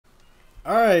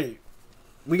All right,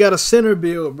 we got a center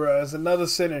build, bro. It's another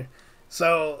center.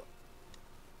 So,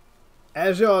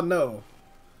 as y'all know,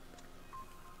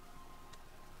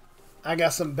 I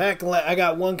got some backlash. I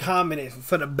got one comment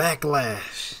for the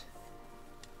backlash.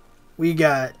 We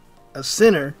got a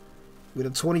center with a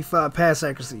 25 pass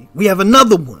accuracy. We have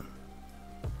another one.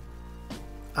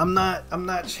 I'm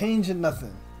not changing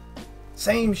nothing.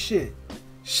 Same shit.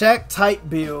 SHAQ type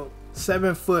build,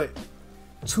 7 foot,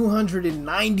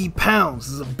 290 pounds.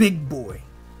 Is a big boy.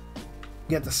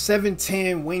 You got the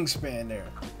 7'10" wingspan there.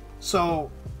 So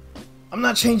I'm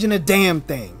not changing a damn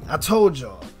thing. I told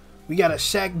y'all. We got a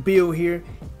SHAQ build here,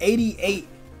 88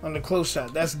 on the close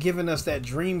shot. That's giving us that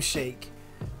dream shake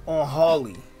on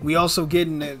Harley. We also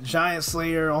getting the Giant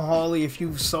Slayer on Harley. If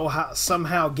you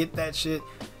somehow get that shit,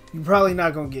 you're probably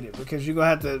not gonna get it because you're gonna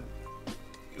have to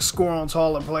score on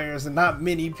taller players, and not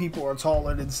many people are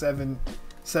taller than seven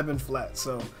flat.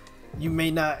 So you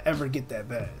may not ever get that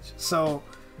badge. So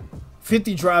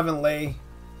 50 driving lay,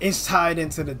 it's tied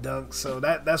into the dunk. So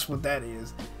that's what that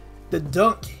is. The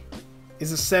dunk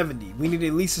is a 70. We need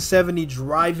at least a 70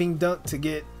 driving dunk to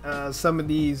get some of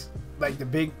these, like the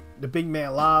big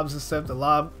man lobs and stuff,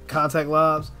 the contact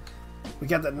lobs. We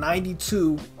got the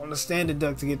 92 on the standard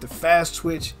dunk to get the fast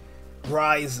twitch,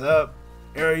 rise up,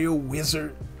 aerial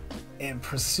wizard, and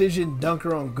precision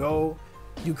dunker on goal.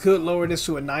 You could lower this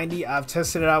to a 90. I've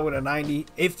tested it out with a 90.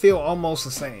 It feel almost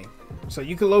the same. So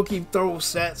you can low-key throw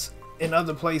stats in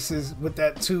other places with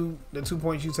that the 2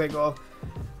 points you take off.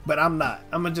 But I'm not.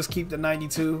 I'm going to just keep the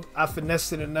 92. I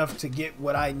finessed it enough to get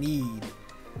what I need.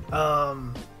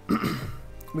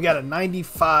 We got a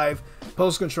 95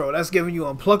 post control. That's giving you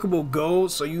unpluckable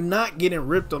gold, so you're not getting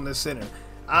ripped on this center.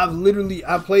 I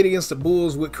played against the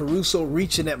Bulls with Caruso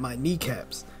reaching at my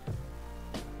kneecaps.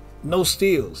 No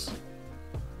steals.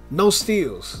 No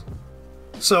steals.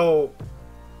 So,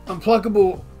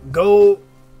 unpluckable gold,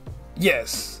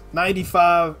 yes.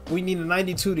 95. We need a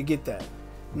 92 to get that.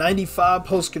 95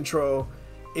 post control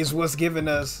is what's giving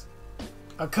us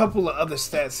a couple of other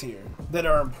stats here that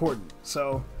are important.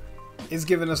 So it's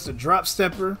giving us the drop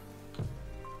stepper,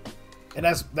 and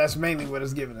that's mainly what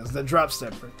it's giving us, the drop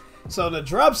stepper. So the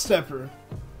drop stepper,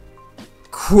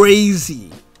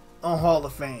 crazy on Hall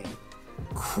of Fame,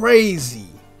 crazy.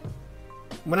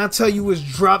 When I tell you it's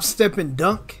drop step and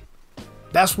dunk,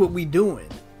 that's what we doing.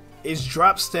 It's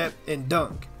drop step and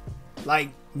dunk, like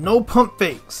no pump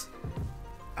fakes.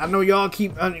 I know y'all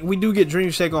we do get Dream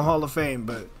Shake on Hall of Fame,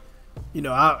 but you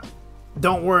know,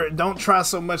 don't try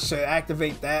so much to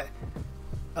activate that.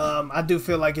 I do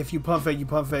feel like if you pump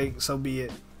fake, so be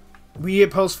it. We hit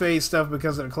post fade stuff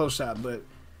because of the close shot, but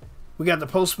we got the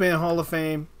post spin Hall of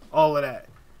Fame, all of that.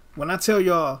 When I tell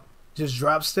y'all just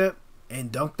drop step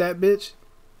and dunk that bitch,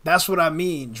 that's what I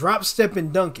mean. Drop step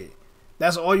and dunk it.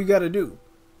 That's all you gotta do.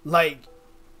 Like,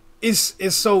 it's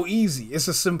so easy. It's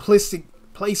a simplistic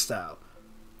play style.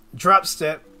 Drop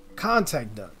step,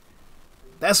 contact dunk.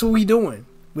 That's what we doing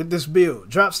with this build.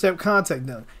 Drop step, contact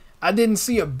dunk. I didn't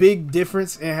see a big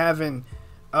difference in having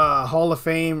Hall of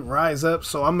Fame rise up,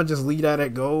 so I'm gonna just leave that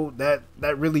at gold. That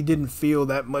really didn't feel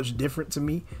that much different to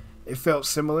me. It felt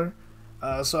similar,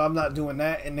 so I'm not doing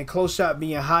that. And the close shot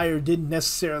being higher didn't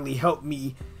necessarily help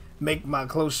me make my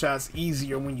close shots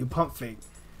easier when you pump fake.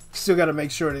 Still got to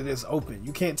make sure that it's open.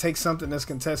 You can't take something that's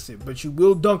contested, but you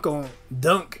will dunk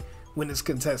when it's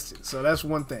contested. So that's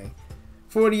one thing.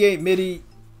 48 midi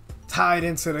tied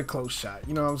into the close shot.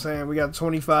 You know what I'm saying? We got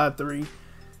 25-3,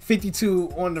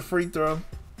 52 on the free throw.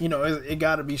 You know, it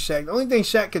got to be SHAQ. The only thing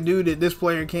SHAQ can do that this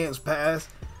player can't is pass.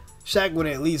 SHAQ would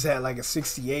at least have like a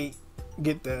 68.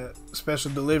 Get the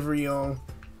special delivery on.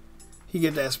 He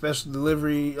get that special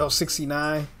delivery.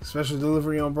 69. Special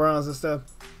delivery on bronze and stuff.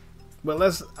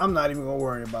 But I'm not even going to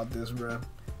worry about this, bro.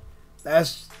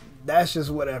 That's just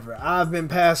whatever. I've been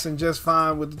passing just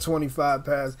fine with the 25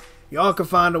 pass. Y'all can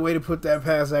find a way to put that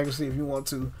pass accuracy if you want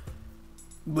to,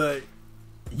 but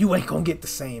you ain't gonna get the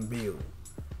same build.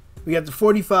 We got the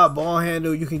 45 ball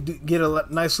handle. You can get a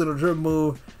nice little dribble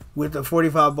move with the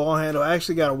 45 ball handle. I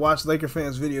actually gotta watch Laker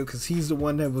fans video because he's the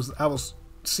one that I was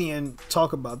seeing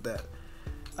talk about that.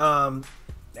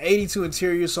 82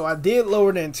 interior. So I did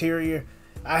lower the interior.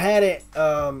 I had it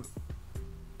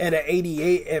at an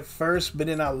 88 at first, but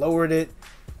then I lowered it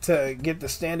to get the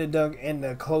standard dunk and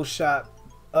the close shot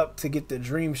up to get the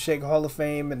Dream Shake Hall of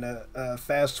Fame and the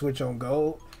fast twitch on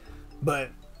gold. But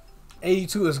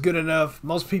 82 is good enough.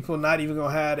 Most people not even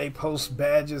gonna have they post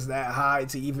badges that high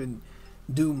to even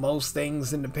do most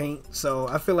things in the paint. So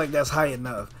I feel like that's high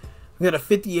enough. We got a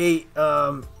 58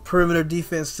 perimeter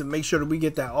defense to make sure that we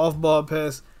get that off ball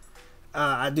pass.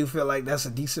 I do feel like that's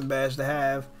a decent badge to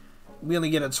have. We only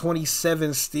get a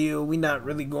 27 steal. We not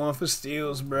really going for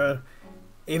steals, bruh.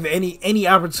 If any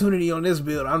opportunity on this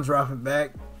build, I'm dropping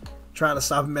back, trying to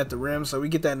stop him at the rim. So we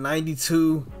get that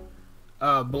 92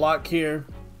 block here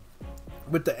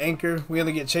with the anchor. We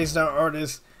only get chase down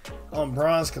artists on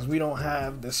bronze because we don't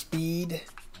have the speed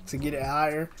to get it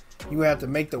higher. You have to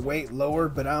make the weight lower,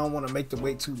 but I don't want to make the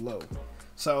weight too low.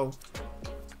 So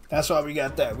that's why we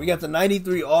got that. We got the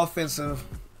 93 offensive.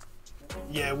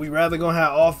 Yeah, we rather gonna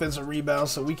have offensive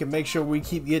rebounds so we can make sure we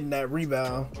keep getting that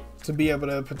rebound to be able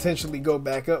to potentially go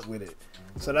back up with it.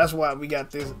 So that's why we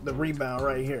got the rebound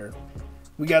right here.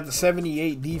 We got the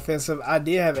 78 defensive. I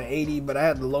did have an 80, but I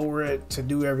had to lower it to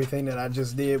do everything that I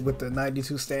just did with the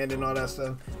 92 stand and all that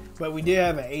stuff. But we did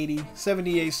have an 80.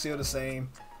 78 still the same.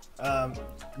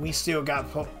 We still got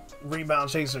rebound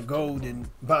chaser gold and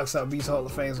box out beast hall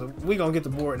of fame, so we gonna get the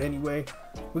board anyway.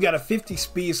 We got a 50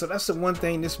 speed, so that's the one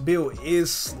thing. This build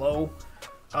is slow.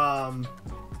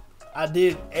 I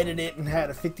did edit it and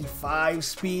had a 55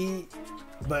 speed,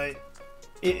 but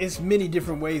it's many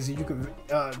different ways that you can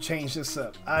change this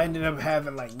up. I ended up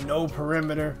having like no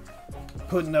perimeter,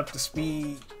 putting up the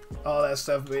speed, all that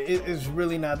stuff, but it's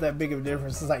really not that big of a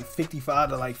difference. It's like 55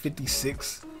 to like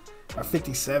 56 or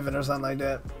 57 or something like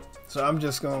that. So I'm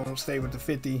just gonna stay with the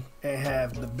 50 and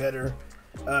have the better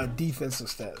defensive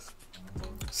stats.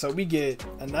 So we get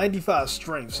a 95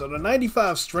 strength. So the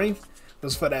 95 strength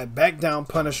was for that back down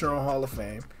Punisher on Hall of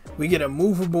Fame. We get a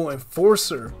movable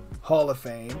enforcer Hall of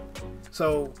Fame.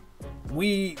 So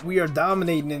we are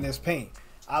dominating in this paint.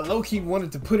 I low-key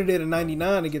wanted to put it at a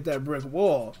 99 to get that brick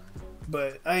wall,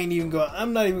 but I'm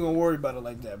not even gonna worry about it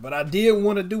like that. But I did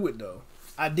want to do it though.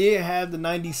 I did have the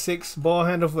 96 ball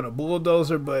handle for the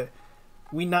bulldozer, but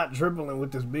we not dribbling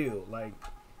with this build. Like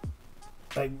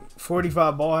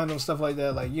 45 ball handle stuff like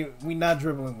that. Like we not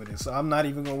dribbling with it, so I'm not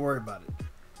even gonna worry about it.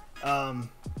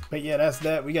 But yeah, that's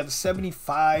that. We got the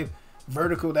 75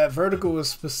 vertical. That vertical is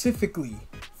specifically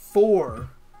for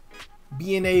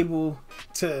being able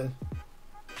to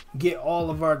get all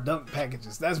of our dunk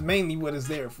packages. That's mainly what it's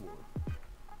there for.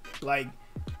 Like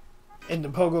in the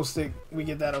pogo stick, we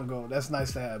get that on gold. That's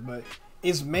nice to have, but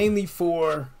it's mainly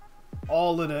for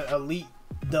all of the elite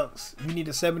dunks. You need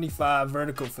a 75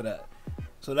 vertical for that.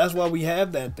 So that's why we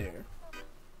have that there.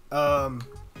 And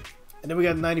then we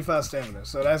got 95 stamina.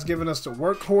 So that's giving us the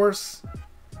workhorse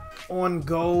on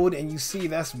gold. And you see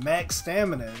that's max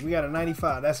stamina. We got a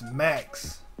 95. That's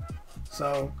max.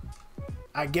 So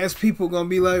I guess people gonna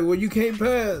be like, well, you can't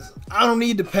pass. I don't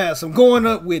need to pass. I'm going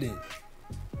up with it.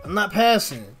 I'm not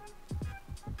passing.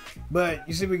 But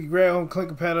you see we can grab on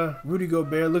Clinker Petta, Rudy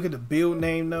Gobert. Look at the build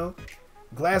name though.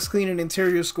 Glass cleaning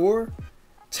interior score.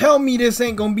 Tell me this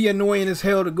ain't gonna be annoying as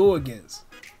hell to go against.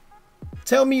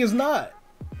 Tell me it's not.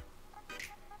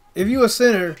 If you a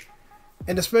center,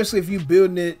 and especially if you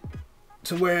building it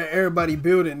to where everybody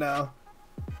build it now,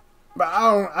 but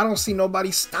I don't see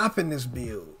nobody stopping this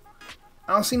build.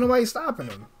 I don't see nobody stopping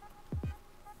him.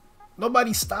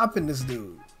 Nobody's stopping this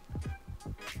dude.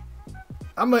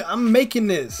 I'm making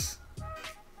this.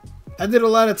 I did a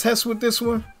lot of tests with this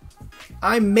one.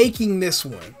 I'm making this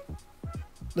one.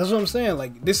 That's what I'm saying.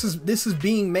 Like this is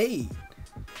being made.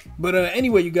 But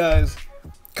anyway, you guys,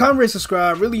 comment, rate,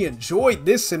 subscribe. Really enjoyed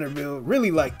this center build.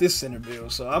 Really like this center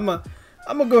build. So I'm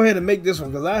gonna go ahead and make this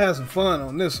one because I had some fun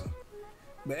on this one.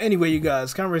 But anyway, you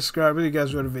guys, comment, rate, subscribe. Really, guys,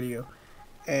 enjoyed the video.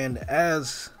 And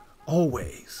as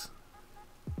always,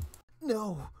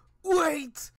 no,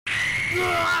 wait.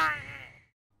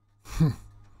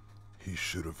 He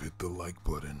should have hit the like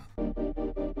button.